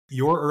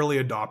Your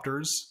early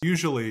adopters,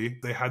 usually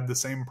they had the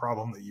same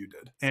problem that you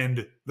did.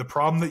 And the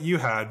problem that you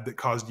had that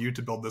caused you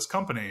to build this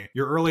company,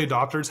 your early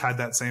adopters had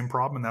that same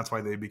problem, and that's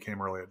why they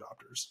became early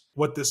adopters.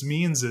 What this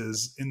means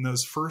is in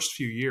those first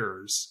few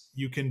years,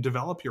 you can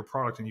develop your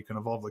product and you can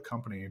evolve the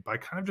company by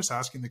kind of just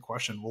asking the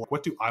question, well,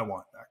 what do I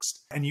want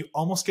next? And you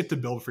almost get to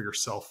build for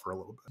yourself for a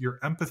little bit. Your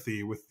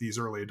empathy with these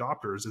early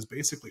adopters is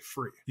basically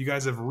free. You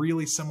guys have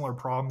really similar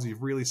problems. You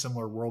have really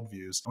similar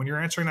worldviews. When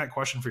you're answering that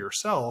question for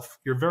yourself,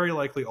 you're very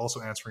likely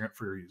also answering it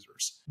for your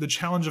users. The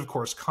challenge, of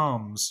course,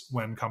 comes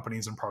when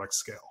companies and products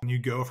scale. When you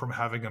go from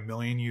having 1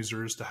 million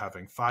users to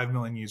having 5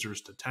 million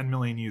users to 10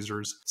 million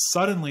users,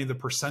 suddenly the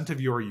percent of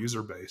your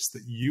user base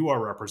that you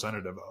are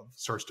representative of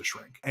starts to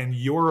shrink. And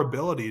your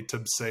ability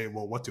to say,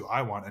 well, what do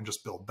I want? And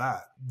just build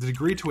that. The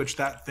degree to which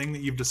that thing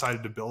that you've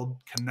decided to build,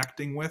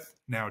 connecting with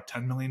now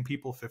 10 million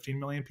people, 15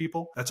 million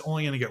people, that's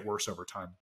only going to get worse over time.